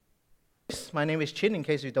Works. My name is Chin, in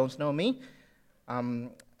case you don't know me.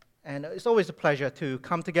 And it's always a pleasure to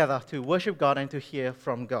come together to worship God and to hear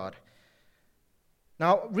from God.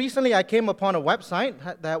 Now, recently I came upon a website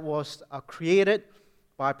that was created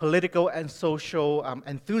by political and social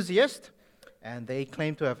enthusiasts, and they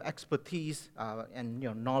claim to have expertise and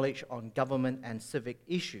knowledge on government and civic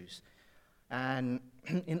issues. And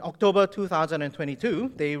in October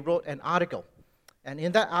 2022, they wrote an article. And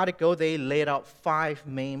in that article, they laid out 5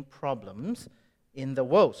 main problems in the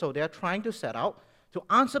world. So they're trying to set out to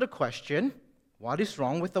answer the question, what is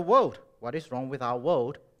wrong with the world? What is wrong with our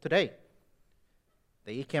world today?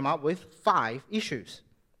 They came up with 5 issues,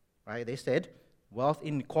 right? They said wealth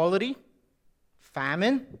inequality,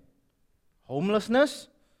 famine, homelessness,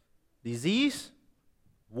 disease,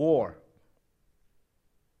 war.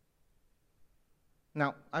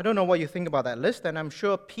 Now, I don't know what you think about that list, and I'm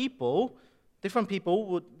sure different people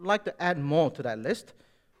would like to add more to that list.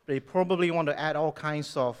 They probably want to add all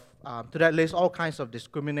kinds of, to that list, all kinds of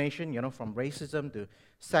discrimination, from racism to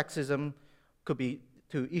sexism, could be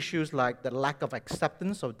to issues like the lack of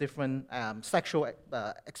acceptance of different sexual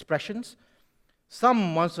expressions.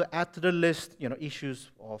 Some wants to add to the list,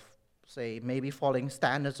 issues of, say, maybe falling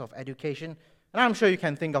standards of education. And I'm sure you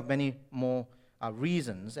can think of many more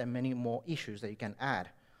reasons and many more issues that you can add.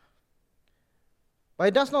 But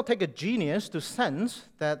it does not take a genius to sense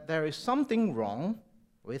that there is something wrong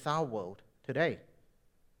with our world today.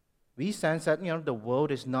 We sense that, the world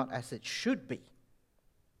is not as it should be.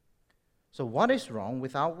 So what is wrong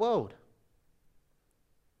with our world?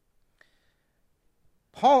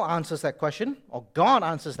 Paul answers that question, or God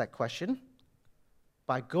answers that question,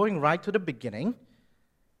 by going right to the beginning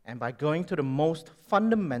and by going to the most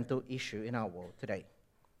fundamental issue in our world today.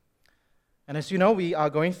 And as you know, we are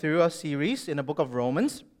going through a series in the book of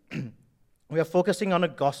Romans. We are focusing on the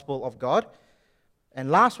gospel of God.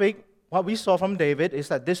 And last week, what we saw from David is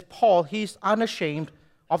that this Paul, he's unashamed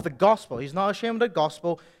of the gospel. He's not ashamed of the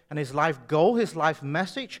gospel, and his life goal, his life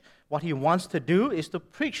message, what he wants to do is to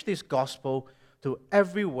preach this gospel to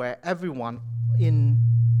everyone in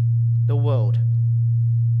the world.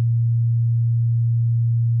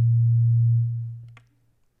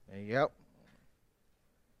 There you go.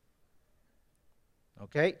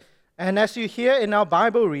 Okay, and as you hear in our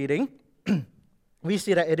Bible reading, we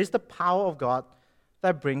see that it is the power of God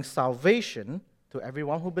that brings salvation to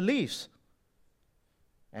everyone who believes.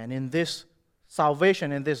 And in this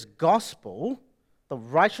salvation, in this gospel, the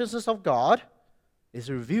righteousness of God is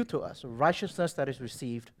revealed to us, a righteousness that is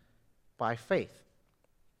received by faith.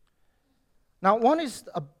 Now, what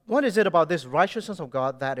is it about this righteousness of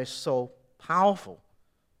God that is so powerful?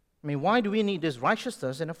 I mean, why do we need this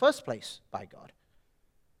righteousness in the first place by God?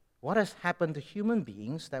 What has happened to human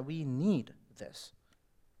beings that we need this?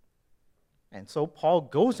 And so Paul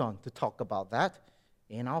goes on to talk about that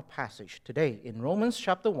in our passage today in Romans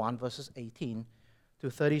chapter 1, verses 18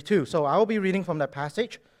 to 32. So I will be reading from that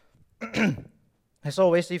passage. As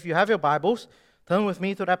always, if you have your Bibles, turn with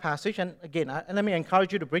me to that passage. And again, let me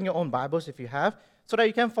encourage you to bring your own Bibles if you have, so that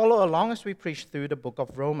you can follow along as we preach through the book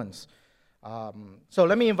of Romans. So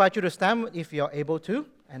let me invite you to stand if you're able to,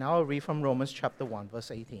 and I'll read from Romans chapter 1, verse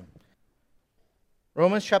 18.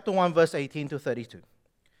 Romans chapter 1, verse 18 to 32.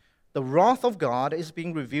 The wrath of God is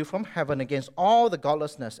being revealed from heaven against all the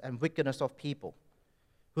godlessness and wickedness of people,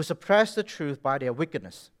 who suppress the truth by their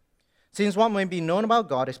wickedness. Since what may be known about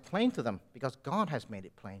God is plain to them, because God has made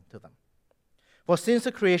it plain to them. For since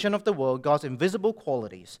the creation of the world, God's invisible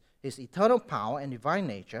qualities, his eternal power and divine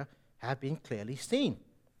nature, have been clearly seen,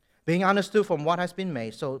 being understood from what has been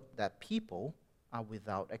made, so that people are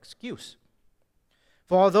without excuse.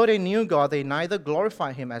 For although they knew God, they neither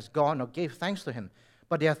glorified him as God nor gave thanks to him,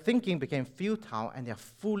 but their thinking became futile and their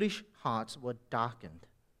foolish hearts were darkened.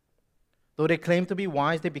 Though they claimed to be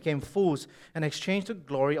wise, they became fools and exchanged the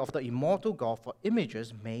glory of the immortal God for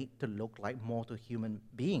images made to look like mortal human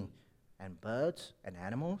beings, and birds and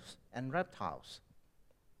animals and reptiles.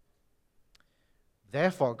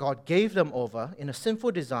 Therefore, God gave them over in the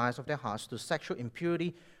sinful desires of their hearts to sexual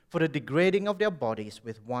impurity for the degrading of their bodies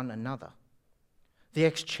with one another. They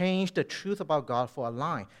exchanged the truth about God for a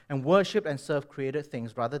lie and worshipped and served created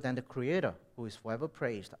things rather than the Creator, who is forever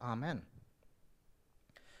praised. Amen.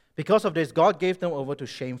 Because of this, God gave them over to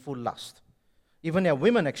shameful lust. Even their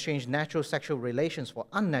women exchanged natural sexual relations for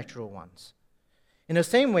unnatural ones. In the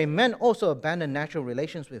same way, men also abandoned natural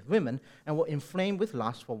relations with women and were inflamed with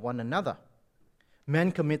lust for one another.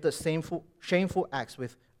 Men committed shameful acts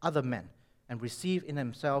with other men and received in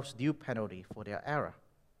themselves due penalty for their error.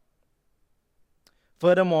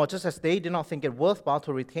 Furthermore, just as they did not think it worthwhile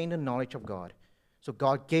to retain the knowledge of God, so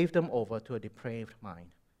God gave them over to a depraved mind,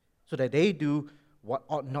 so that they do what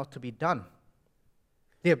ought not to be done.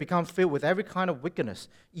 They have become filled with every kind of wickedness,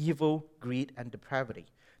 evil, greed, and depravity.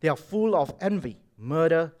 They are full of envy,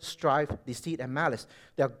 murder, strife, deceit, and malice.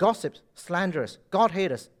 They are gossips, slanderers,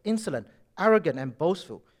 God-haters, insolent, arrogant, and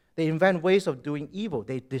boastful. They invent ways of doing evil.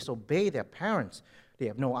 They disobey their parents. They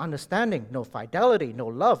have no understanding, no fidelity, no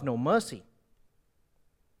love, no mercy.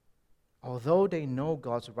 Although they know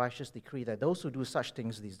God's righteous decree that those who do such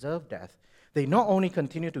things deserve death, they not only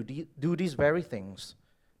continue to do these very things,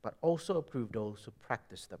 but also approve those who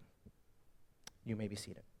practice them. You may be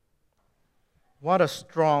seated. What a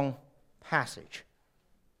strong passage.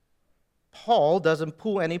 Paul doesn't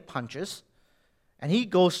pull any punches, and he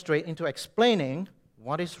goes straight into explaining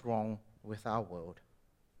what is wrong with our world.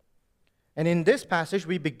 And in this passage,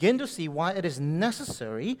 we begin to see why it is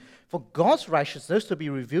necessary for God's righteousness to be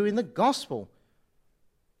revealed in the gospel.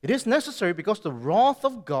 It is necessary because the wrath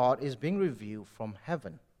of God is being revealed from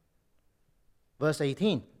heaven. Verse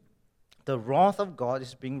 18, the wrath of God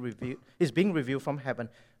is being revealed from heaven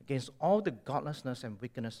against all the godlessness and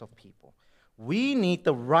wickedness of people. We need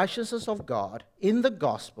the righteousness of God in the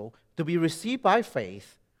gospel to be received by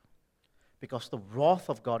faith, because the wrath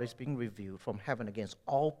of God is being revealed from heaven against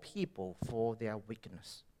all people for their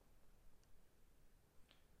wickedness.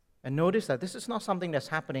 And notice that this is not something that's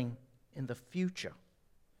happening in the future.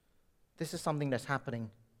 This is something that's happening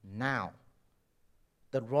now.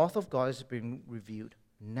 The wrath of God is being revealed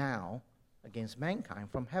now against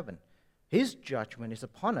mankind from heaven. His judgment is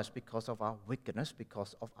upon us because of our wickedness,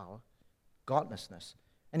 because of our godlessness.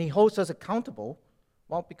 And he holds us accountable,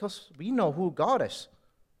 well, because we know who God is.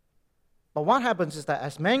 But what happens is that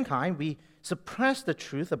as mankind, we suppress the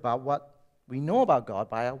truth about what we know about God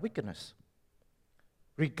by our wickedness.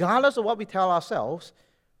 Regardless of what we tell ourselves,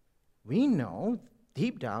 we know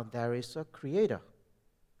deep down there is a creator.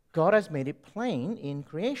 God has made it plain in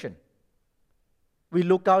creation. We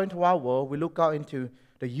look out into our world, we look out into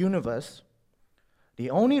the universe. The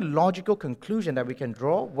only logical conclusion that we can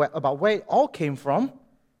draw about where it all came from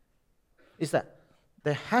is that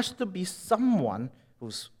there has to be someone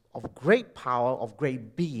who's of great power, of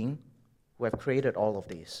great being, who have created all of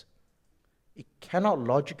these. It cannot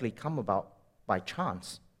logically come about by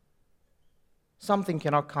chance. Something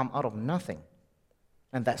cannot come out of nothing.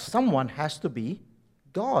 And that someone has to be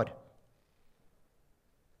God.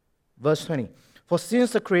 Verse 20, for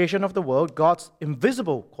since the creation of the world, God's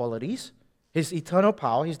invisible qualities, his eternal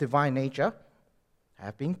power, his divine nature,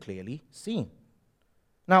 have been clearly seen.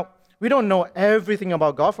 Now, we don't know everything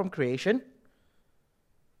about God from creation,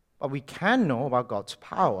 but we can know about God's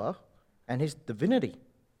power and his divinity.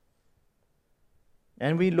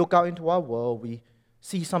 And we look out into our world, we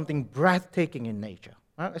see something breathtaking in nature,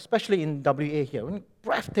 right? Especially in WA here,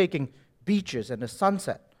 breathtaking beaches and the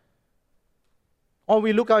sunset. Or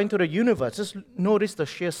we look out into the universe, just notice the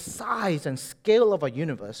sheer size and scale of our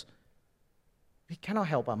universe. We cannot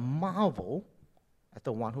help but marvel at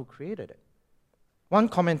the one who created it. One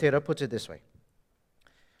commentator puts it this way: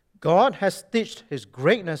 God has stitched his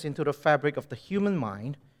greatness into the fabric of the human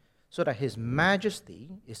mind so that his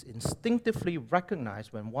majesty is instinctively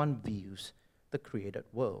recognized when one views the created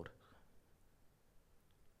world.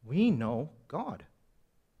 We know God.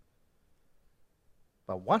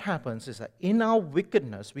 But what happens is that in our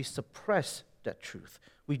wickedness, we suppress that truth.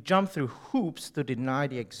 We jump through hoops to deny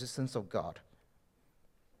the existence of God.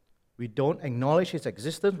 We don't acknowledge his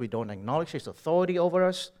existence. We don't acknowledge his authority over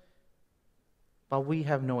us. But we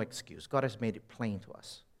have no excuse. God has made it plain to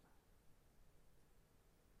us.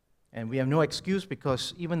 And we have no excuse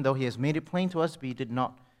because even though he has made it plain to us, we did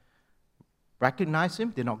not recognize him,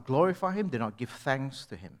 did not glorify him, did not give thanks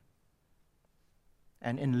to him.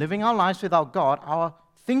 And in living our lives without God, our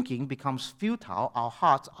thinking becomes futile, our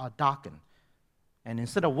hearts are darkened. And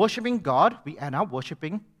instead of worshiping God, we end up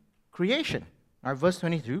worshiping creation. All right, verse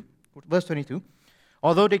 22.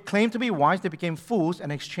 Although they claimed to be wise, they became fools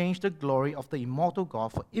and exchanged the glory of the immortal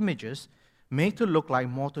God for images made to look like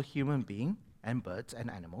mortal human beings and birds and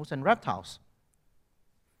animals and reptiles.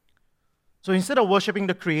 So instead of worshiping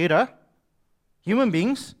the Creator, human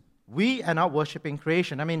beings, we end up worshiping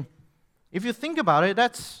creation. I mean, if you think about it,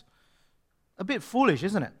 that's a bit foolish,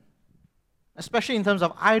 isn't it? Especially in terms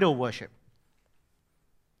of idol worship.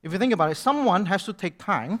 If you think about it, someone has to take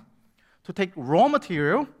time to take raw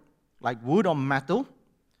material, like wood or metal,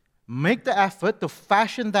 make the effort to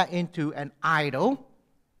fashion that into an idol,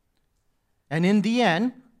 and in the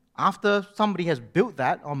end, after somebody has built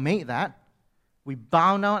that or made that, we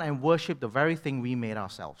bow down and worship the very thing we made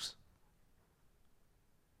ourselves.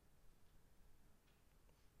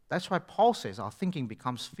 That's why Paul says our thinking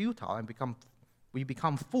becomes futile and we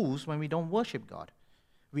become fools when we don't worship God.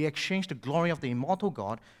 We exchange the glory of the immortal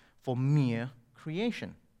God for mere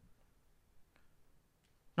creation.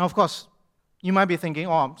 Now, of course, you might be thinking,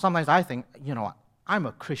 or sometimes I think, you know what, I'm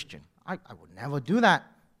a Christian. I would never do that.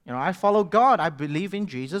 You know, I follow God. I believe in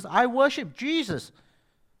Jesus. I worship Jesus.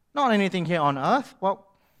 Not anything here on earth. Well,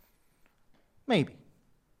 maybe.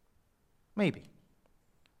 Maybe.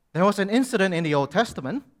 There was an incident in the Old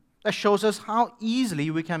Testament that shows us how easily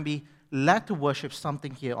we can be led to worship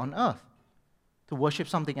something here on earth, to worship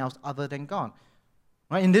something else other than God.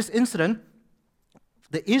 Right? In this incident,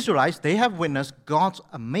 the Israelites, they have witnessed God's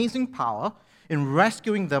amazing power in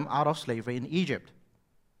rescuing them out of slavery in Egypt.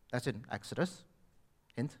 That's in Exodus.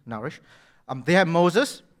 Hint, nourish. They have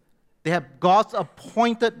Moses. They have God's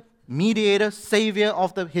appointed mediator, savior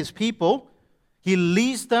of his people. He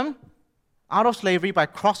leads them out of slavery by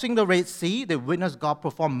crossing the Red Sea. They witness God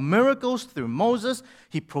perform miracles through Moses.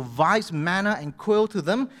 He provides manna and quail to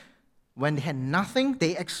them. When they had nothing,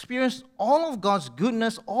 they experienced all of God's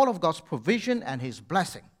goodness, all of God's provision and His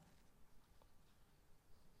blessing.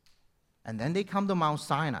 And then they come to Mount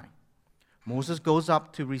Sinai. Moses goes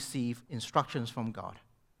up to receive instructions from God.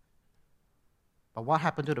 But what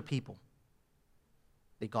happened to the people?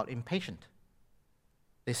 They got impatient.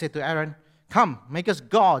 They said to Aaron, "Come, make us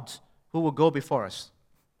gods who will go before us."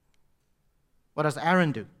 What does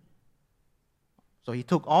Aaron do? So he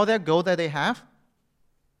took all their gold that they have,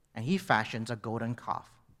 and he fashions a golden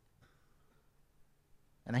calf.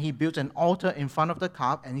 And then he built an altar in front of the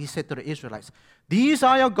calf, and he said to the Israelites, "These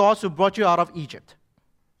are your gods who brought you out of Egypt."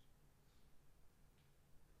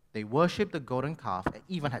 They worshipped the golden calf and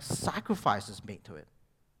even had sacrifices made to it.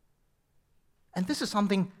 And this is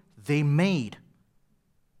something they made.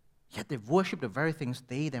 Yet they worshipped the very things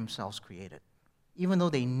they themselves created. Even though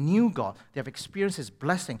they knew God, they have experienced His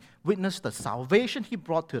blessing, witnessed the salvation He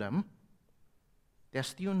brought to them, they're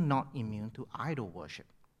still not immune to idol worship.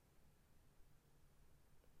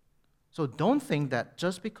 So don't think that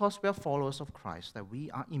just because we are followers of Christ that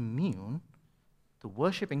we are immune to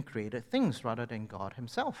worshiping created things rather than God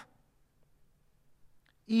Himself.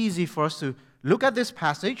 Easy for us to look at this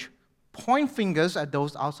passage, point fingers at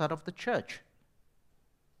those outside of the church.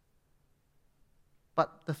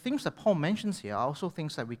 But the things that Paul mentions here are also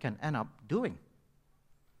things that we can end up doing.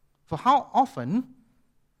 For how often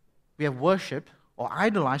we have worshipped or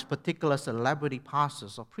idolized particular celebrity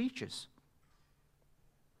pastors or preachers?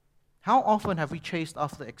 How often have we chased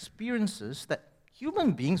after experiences that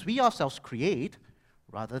human beings, we ourselves, create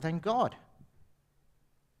rather than God?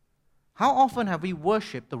 How often have we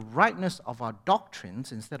worshipped the rightness of our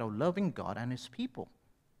doctrines instead of loving God and His people?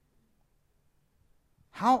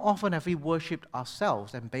 How often have we worshipped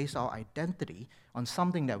ourselves and based our identity on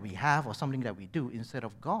something that we have or something that we do instead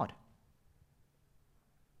of God?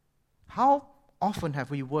 How often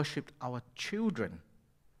have we worshipped our children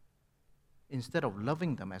instead of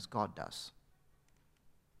loving them as God does?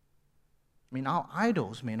 I mean, our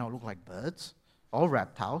idols may not look like birds or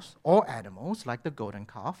reptiles or animals like the golden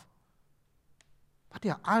calf, but they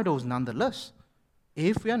are idols nonetheless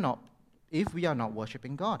if we are not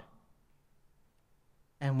worshiping God.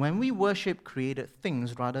 And when we worship created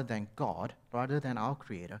things rather than God, rather than our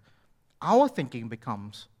Creator, our thinking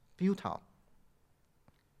becomes futile.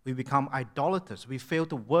 We become idolaters. We fail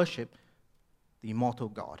to worship the immortal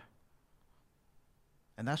God.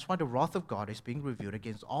 And that's why the wrath of God is being revealed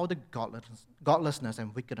against all the godlessness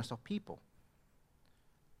and wickedness of people.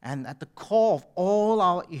 And at the core of all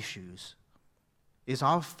our issues is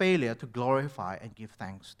our failure to glorify and give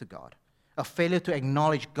thanks to God. A failure to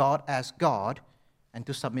acknowledge God as God and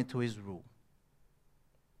to submit to His rule.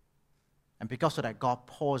 And because of that, God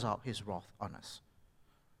pours out His wrath on us.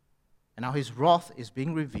 And now His wrath is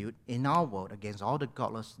being revealed in our world against all the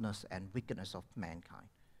godlessness and wickedness of mankind.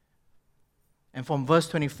 And from verse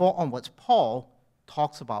 24 onwards, Paul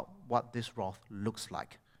talks about what this wrath looks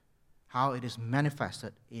like, how it is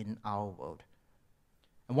manifested in our world.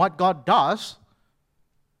 And what God does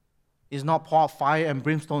is not pour out fire and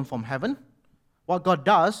brimstone from heaven. What God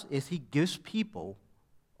does is He gives people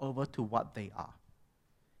over to what they are.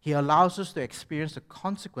 He allows us to experience the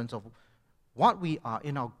consequence of what we are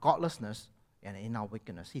in our godlessness and in our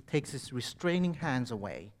wickedness. He takes His restraining hands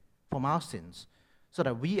away from our sins so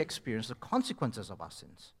that we experience the consequences of our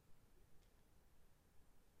sins.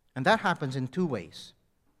 And that happens in two ways.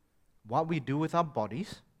 What we do with our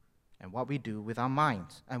bodies and what we do with our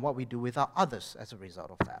minds and what we do with our others as a result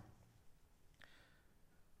of that.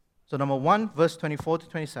 So number 1, verse 24 to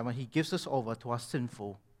 27, He gives us over to our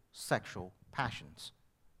sinful sexual passions.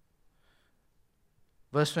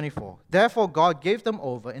 Verse 24, therefore God gave them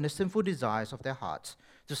over in the sinful desires of their hearts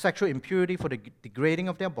to sexual impurity for the degrading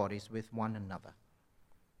of their bodies with one another.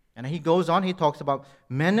 And he goes on, he talks about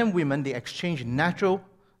men and women, they exchange natural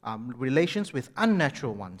relations with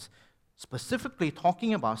unnatural ones, specifically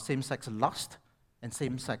talking about same-sex lust and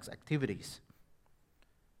same-sex activities.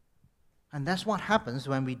 And that's what happens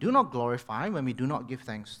when we do not glorify, when we do not give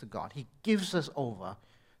thanks to God. He gives us over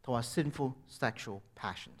to our sinful sexual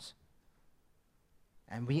passions.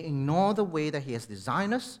 And we ignore the way that He has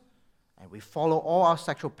designed us, and we follow all our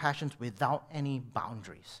sexual passions without any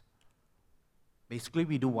boundaries. Basically,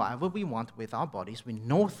 we do whatever we want with our bodies with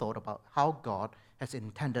no thought about how God has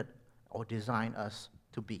intended or designed us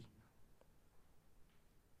to be.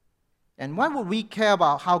 And why would we care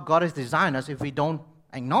about how God has designed us if we don't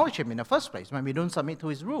acknowledge Him in the first place, when we don't submit to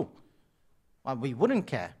His rule? Well, we wouldn't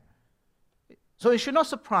care. So it should not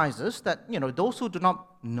surprise us that, those who do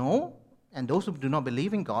not know and those who do not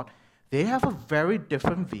believe in God, they have a very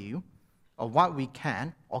different view of what we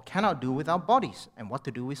can or cannot do with our bodies and what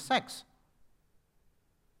to do with sex.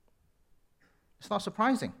 It's not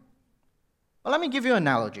surprising. But let me give you an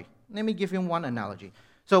analogy. Let me give you one analogy.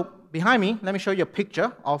 So behind me, let me show you a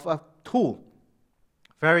picture of a tool.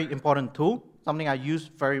 Very important tool, something I use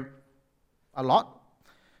very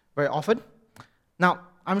often. Now,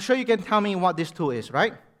 I'm sure you can tell me what this tool is,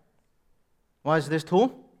 right? What is this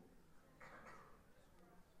tool?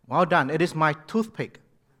 Well done. It is my toothpick.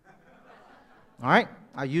 All right?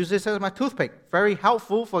 I use this as my toothpick. Very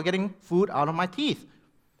helpful for getting food out of my teeth.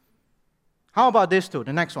 How about this tool,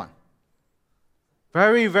 the next one?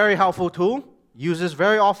 Very, very helpful tool. Use this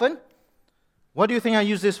very often. What do you think I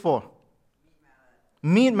use this for?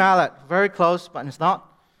 Meat mallet. Very close, but it's not.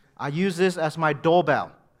 I use this as my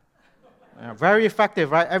doorbell. Very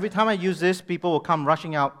effective, right? Every time I use this, people will come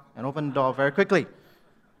rushing out and open the door very quickly.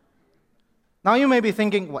 Now you may be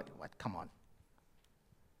thinking, what? Come on.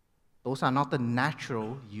 Those are not the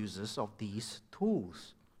natural uses of these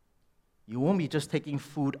tools. You won't be just taking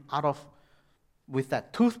food with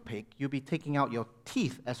that toothpick, you'll be taking out your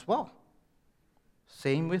teeth as well.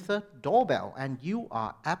 Same with the doorbell, and you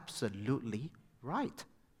are absolutely right.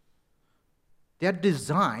 They're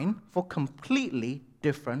designed for completely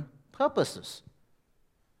different purposes.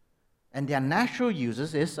 And their natural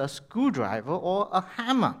uses is a screwdriver or a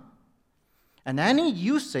hammer. And any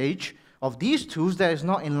usage of these tools that is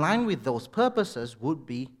not in line with those purposes would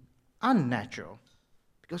be unnatural,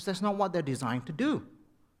 because that's not what they're designed to do.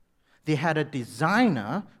 They had a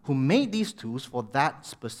designer who made these tools for that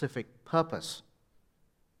specific purpose.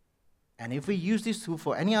 And if we use these tools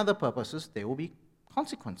for any other purposes, there will be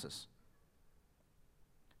consequences.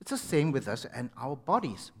 It's the same with us and our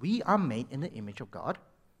bodies. We are made in the image of God.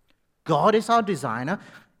 God is our designer,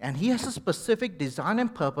 and He has a specific design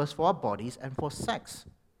and purpose for our bodies and for sex.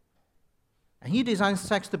 And He designed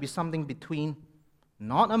sex to be something between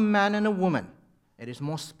not a man and a woman. It is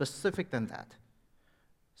more specific than that.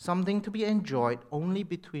 Something to be enjoyed only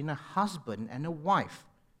between a husband and a wife.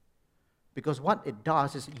 Because what it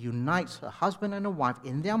does is it unites a husband and a wife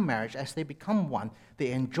in their marriage as they become one.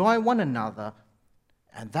 They enjoy one another,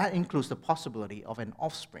 and that includes the possibility of an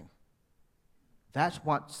offspring. That's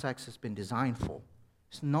what sex has been designed for.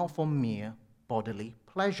 It's not for mere bodily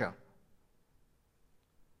pleasure.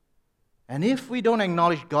 And if we don't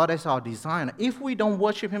acknowledge God as our designer, if we don't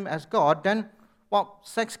worship Him as God, then,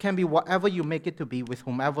 sex can be whatever you make it to be with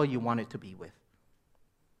whomever you want it to be with.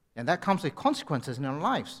 And that comes with consequences in our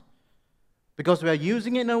lives, because we are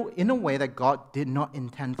using it in a way that God did not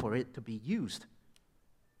intend for it to be used.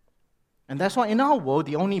 And that's why in our world,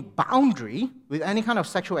 the only boundary with any kind of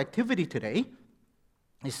sexual activity today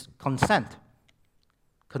is consent.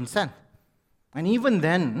 Consent. And even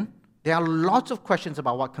then, there are lots of questions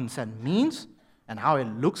about what consent means and how it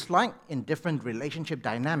looks like in different relationship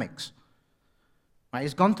dynamics. Right?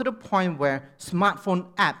 It's gone to the point where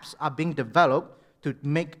smartphone apps are being developed to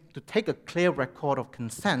take a clear record of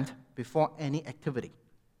consent before any activity.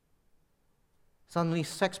 Suddenly,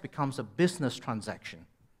 sex becomes a business transaction,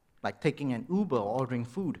 like taking an Uber or ordering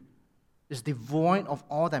food. It's devoid of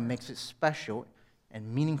all that makes it special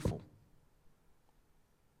and meaningful.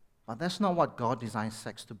 But that's not what God designed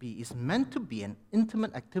sex to be. It's meant to be an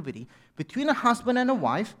intimate activity between a husband and a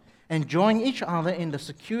wife, enjoying each other in the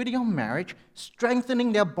security of marriage,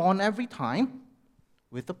 strengthening their bond every time,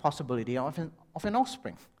 with the possibility of an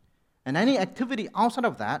offspring. And any activity outside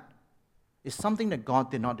of that is something that God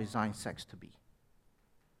did not design sex to be.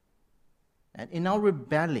 And in our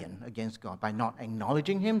rebellion against God, by not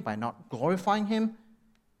acknowledging Him, by not glorifying Him,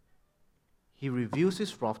 He reveals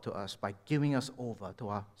His wrath to us by giving us over to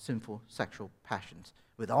our sinful sexual passions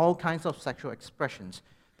with all kinds of sexual expressions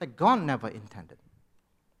that God never intended.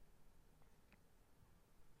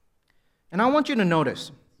 And I want you to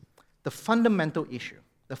notice the fundamental issue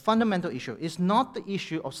the fundamental issue is not the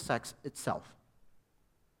issue of sex itself.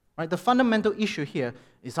 Right? The fundamental issue here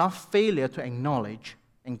is our failure to acknowledge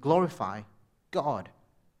and glorify God.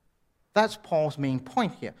 That's Paul's main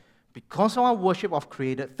point here. Because of our worship of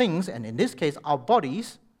created things, and in this case, our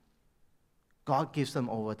bodies, God gives them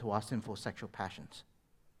over to our sinful sexual passions.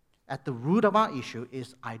 At the root of our issue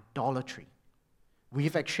is idolatry.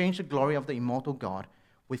 We've exchanged the glory of the immortal God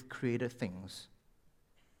with created things.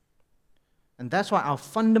 And that's why our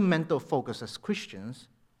fundamental focus as Christians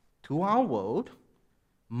to our world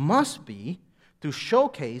must be to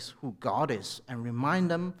showcase who God is and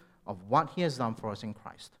remind them of what He has done for us in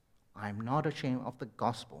Christ. I'm not ashamed of the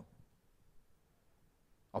gospel,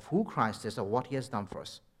 of who Christ is or what He has done for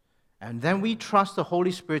us. And then we trust the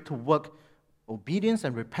Holy Spirit to work obedience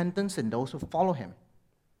and repentance in those who follow Him.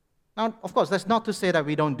 Now, of course, that's not to say that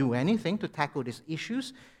we don't do anything to tackle these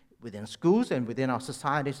issues within schools and within our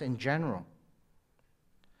societies in general.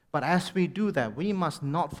 But as we do that, we must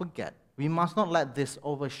not forget, we must not let this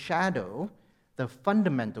overshadow the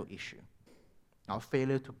fundamental issue, our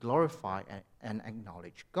failure to glorify and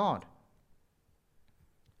acknowledge God.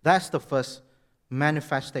 That's the first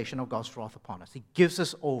manifestation of God's wrath upon us. He gives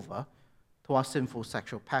us over to our sinful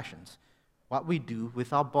sexual passions, what we do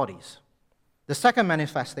with our bodies. The second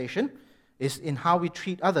manifestation is in how we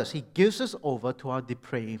treat others. He gives us over to our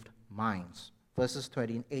depraved minds. Verses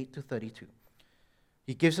 28 to 32.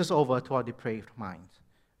 He gives us over to our depraved minds.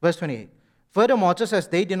 Verse 28. Furthermore, just as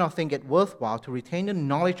they did not think it worthwhile to retain the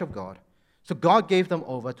knowledge of God, so God gave them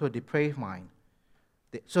over to a depraved mind,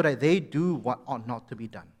 so that they do what ought not to be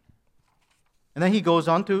done. And then he goes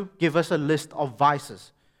on to give us a list of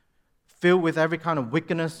vices, filled with every kind of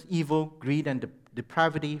wickedness, evil, greed, and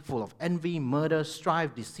depravity, full of envy, murder,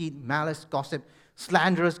 strife, deceit, malice, gossip,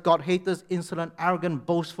 slanderous, God-haters, insolent, arrogant,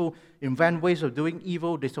 boastful, invent ways of doing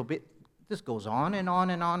evil, disobey. This goes on and on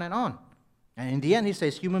and on and on. And in the end, he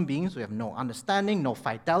says, human beings who have no understanding, no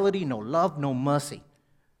fidelity, no love, no mercy.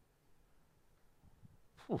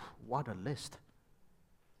 Whew, what a list.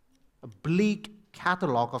 A bleak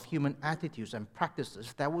catalog of human attitudes and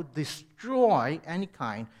practices that would destroy any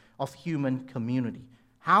kind of human community.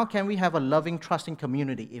 How can we have a loving, trusting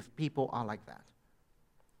community if people are like that?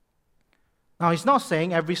 Now, he's not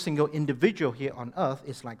saying every single individual here on earth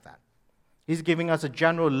is like that. He's giving us a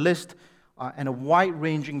general list and a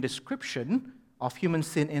wide-ranging description of human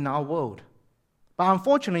sin in our world. But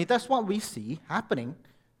unfortunately, that's what we see happening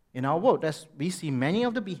in our world. We see many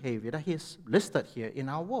of the behavior that he's listed here in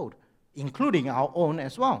our world, including our own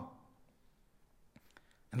as well.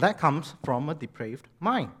 And that comes from a depraved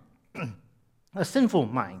mind, a sinful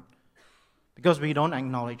mind, because we don't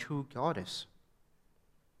acknowledge who God is.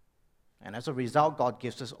 And as a result, God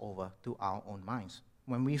gives us over to our own minds.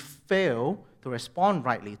 When we fail to respond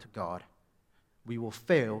rightly to God, we will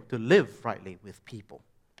fail to live rightly with people.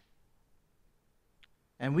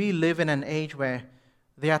 And we live in an age where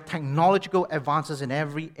there are technological advances in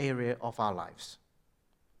every area of our lives.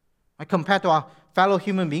 Compared to our fellow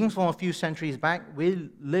human beings from a few centuries back, we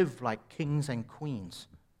live like kings and queens.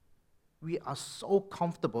 We are so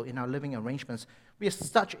comfortable in our living arrangements. We have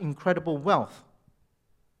such incredible wealth.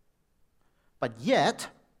 But yet,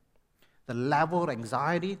 the level of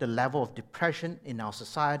anxiety, the level of depression in our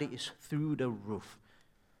society is through the roof.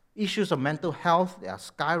 Issues of mental health, they are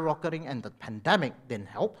skyrocketing, and the pandemic didn't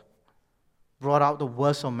help. Brought out the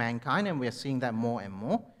worst of mankind, and we are seeing that more and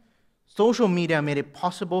more. Social media made it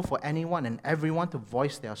possible for anyone and everyone to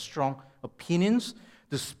voice their strong opinions,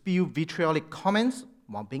 to spew vitriolic comments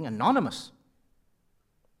while being anonymous.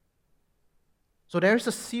 So there is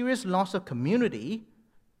a serious loss of community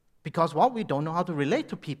because, we don't know how to relate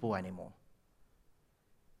to people anymore.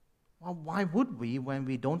 Well, why would we when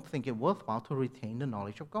we don't think it worthwhile to retain the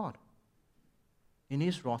knowledge of God? In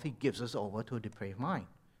His wrath, He gives us over to a depraved mind.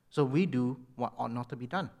 So we do what ought not to be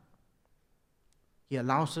done. He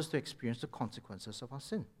allows us to experience the consequences of our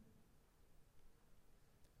sin.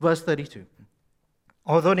 Verse 32.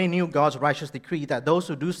 Although they knew God's righteous decree that those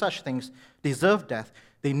who do such things deserve death,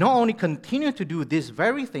 they not only continue to do these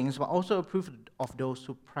very things, but also approve of those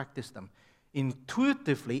who practice them.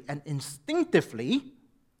 Intuitively and instinctively,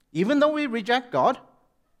 even though we reject God,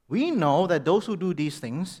 we know that those who do these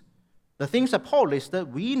things, the things that Paul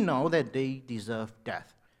listed, we know that they deserve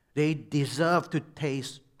death. They deserve to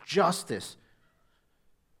taste justice.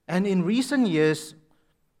 And in recent years,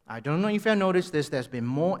 I don't know if you have noticed this, there's been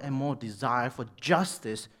more and more desire for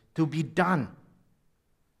justice to be done.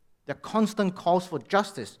 There are constant calls for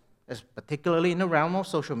justice, particularly in the realm of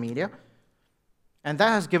social media. And that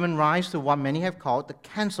has given rise to what many have called the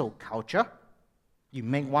cancel culture. You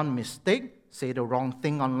make one mistake, say the wrong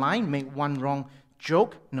thing online, make one wrong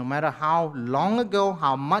joke, no matter how long ago,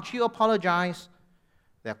 how much you apologize,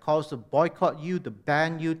 there are calls to boycott you, to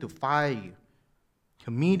ban you, to fire you.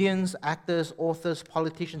 Comedians, actors, authors,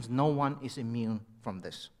 politicians, no one is immune from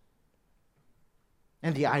this.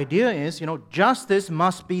 And the idea is, justice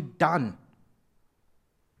must be done.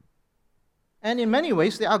 And in many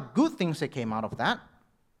ways, there are good things that came out of that.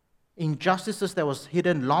 Injustices that was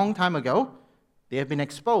hidden long time ago, they have been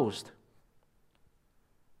exposed.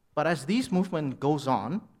 But as this movement goes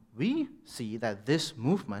on, we see that this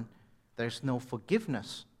movement, there's no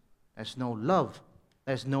forgiveness, there's no love,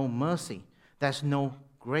 there's no mercy, there's no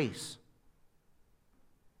grace.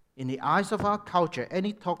 In the eyes of our culture,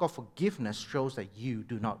 any talk of forgiveness shows that you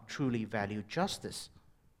do not truly value justice.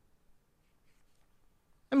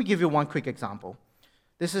 Let me give you one quick example.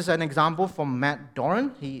 This is an example from Matt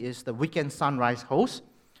Doran. He is the Weekend Sunrise host.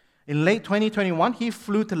 In late 2021, he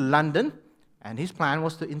flew to London, and his plan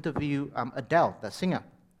was to interview Adele, the singer.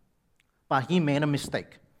 But he made a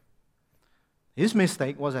mistake. His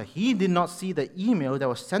mistake was that he did not see the email that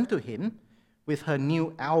was sent to him with her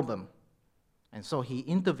new album. And so he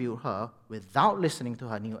interviewed her without listening to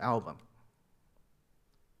her new album.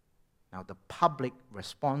 Now, the public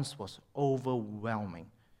response was overwhelming.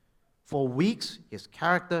 For weeks, his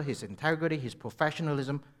character, his integrity, his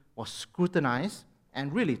professionalism was scrutinized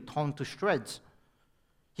and really torn to shreds.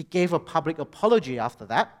 He gave a public apology after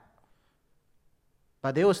that,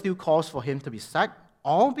 but there were still calls for him to be sacked,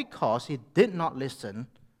 all because he did not listen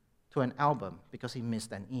to an album because he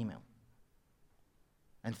missed an email.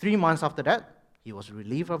 And 3 months after that, he was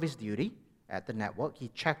relieved of his duty at the network. He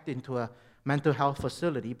checked into a mental health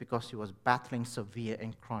facility because he was battling severe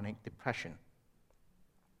and chronic depression.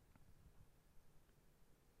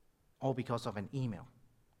 All because of an email.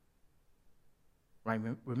 Right?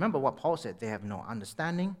 Remember what Paul said. They have no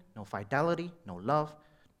understanding, no fidelity, no love,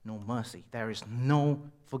 no mercy. There is no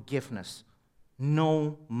forgiveness,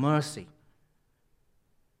 no mercy.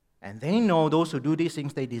 And they know those who do these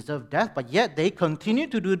things, they deserve death, but yet they continue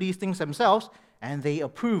to do these things themselves, and they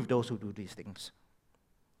approve those who do these things.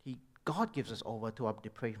 God gives us over to our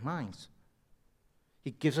depraved minds.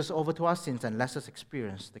 He gives us over to our sins and lets us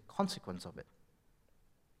experience the consequence of it.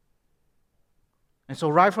 And so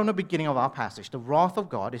right from the beginning of our passage, the wrath of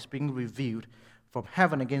God is being revealed from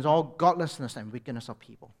heaven against all godlessness and wickedness of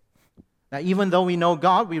people. Now, even though we know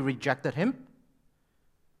God, we rejected Him.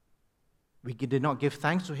 We did not give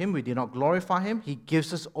thanks to Him. We did not glorify Him. He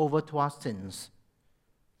gives us over to our sins,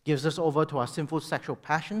 gives us over to our sinful sexual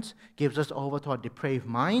passions, gives us over to our depraved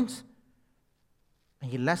minds, and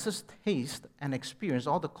He lets us taste and experience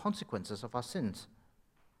all the consequences of our sins.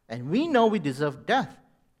 And we know we deserve death.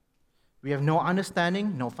 We have no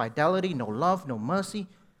understanding, no fidelity, no love, no mercy.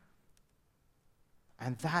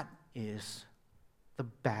 And that is the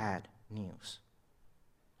bad news.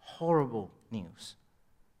 Horrible news.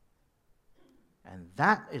 And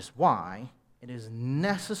that is why it is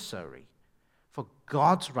necessary for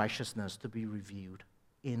God's righteousness to be revealed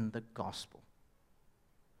in the gospel.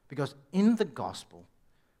 Because in the gospel,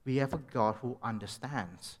 we have a God who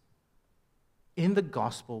understands. In the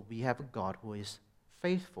gospel, we have a God who is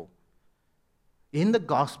faithful. In the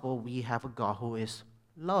gospel, we have a God who is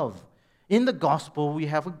love. In the gospel, we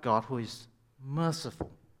have a God who is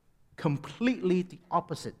merciful. Completely the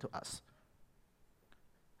opposite to us.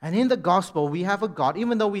 And in the gospel, we have a God,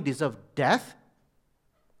 even though we deserve death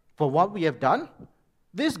for what we have done,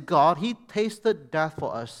 this God, He tasted death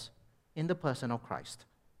for us in the person of Christ,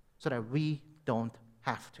 so that we don't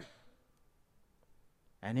have to.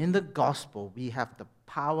 And in the gospel, we have the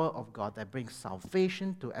power of God that brings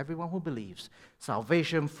salvation to everyone who believes.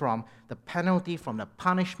 Salvation from the penalty, from the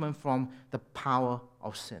punishment, from the power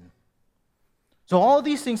of sin. So all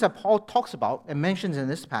these things that Paul talks about and mentions in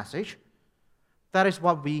this passage, that is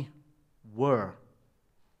what we were.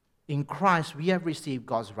 In Christ, we have received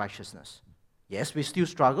God's righteousness. Yes, we still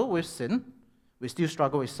struggle with sin. We still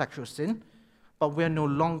struggle with sexual sin. But we are no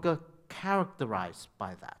longer characterized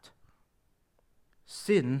by that.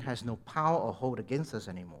 Sin has no power or hold against us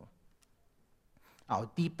anymore. Our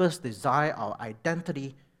deepest desire, our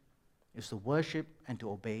identity, is to worship and to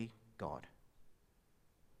obey God.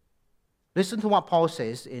 Listen to what Paul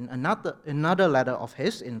says in another letter of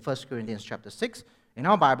his in 1 Corinthians chapter 6 in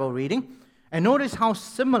our Bible reading. And notice how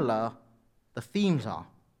similar the themes are.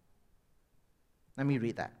 Let me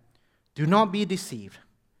read that. Do not be deceived.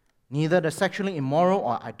 Neither the sexually immoral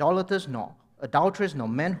or idolaters, nor adulterers, nor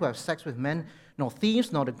men who have sex with men, nor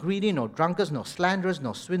thieves, nor the greedy, nor drunkards, nor slanderers,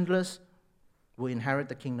 nor swindlers will inherit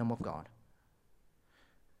the kingdom of God.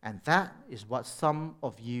 And that is what some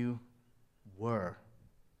of you were.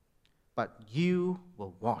 But you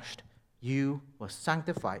were washed, you were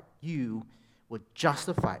sanctified, you were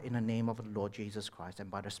justified in the name of the Lord Jesus Christ and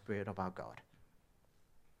by the Spirit of our God.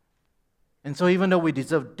 And so even though we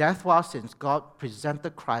deserve death for our sins, God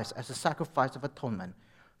presented Christ as a sacrifice of atonement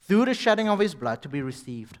through the shedding of his blood to be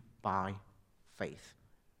received by faith.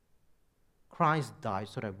 Christ died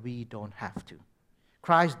so that we don't have to.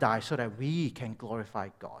 Christ died so that we can glorify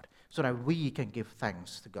God, so that we can give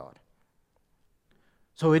thanks to God.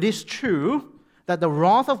 So it is true that the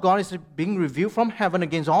wrath of God is being revealed from heaven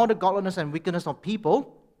against all the godliness and wickedness of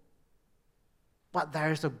people, but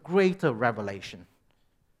there is a greater revelation.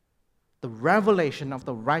 The revelation of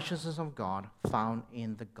the righteousness of God found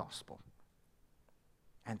in the gospel.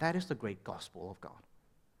 And that is the great gospel of God.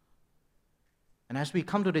 And as we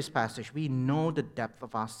come to this passage, we know the depth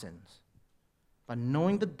of our sins. But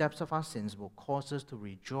knowing the depths of our sins will cause us to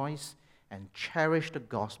rejoice and cherish the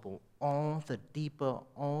gospel all the deeper,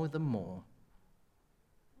 all the more,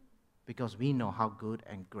 because we know how good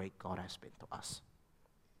and great God has been to us.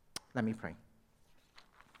 Let me pray.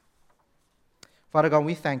 Father God,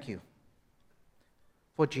 we thank you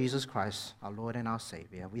for Jesus Christ, our Lord and our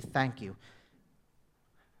Savior. We thank you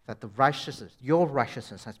that the righteousness, your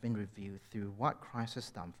righteousness, has been revealed through what Christ has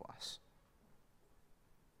done for us.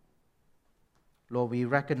 Lord, we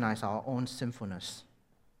recognize our own sinfulness.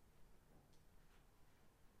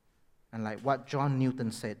 And like what John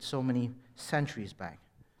Newton said so many centuries back,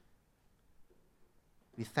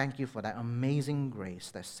 we thank you for that amazing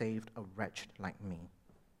grace that saved a wretch like me.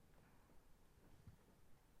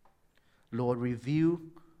 Lord, reveal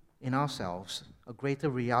in ourselves a greater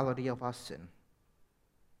reality of our sin.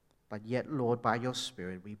 But yet, Lord, by your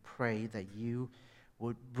Spirit, we pray that you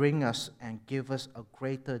would bring us and give us a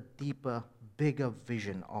greater, deeper, bigger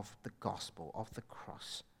vision of the gospel, of the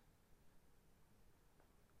cross.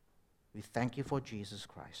 We thank you for Jesus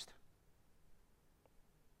Christ.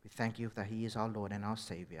 We thank you that he is our Lord and our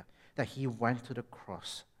Savior, that he went to the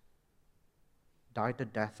cross, died the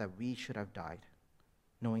death that we should have died,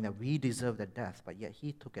 knowing that we deserve the death, but yet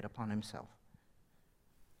he took it upon himself.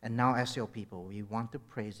 And now as your people, we want to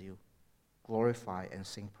praise you, glorify, and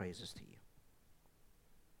sing praises to you.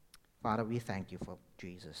 Father, we thank you for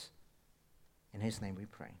Jesus. In his name we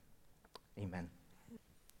pray. Amen.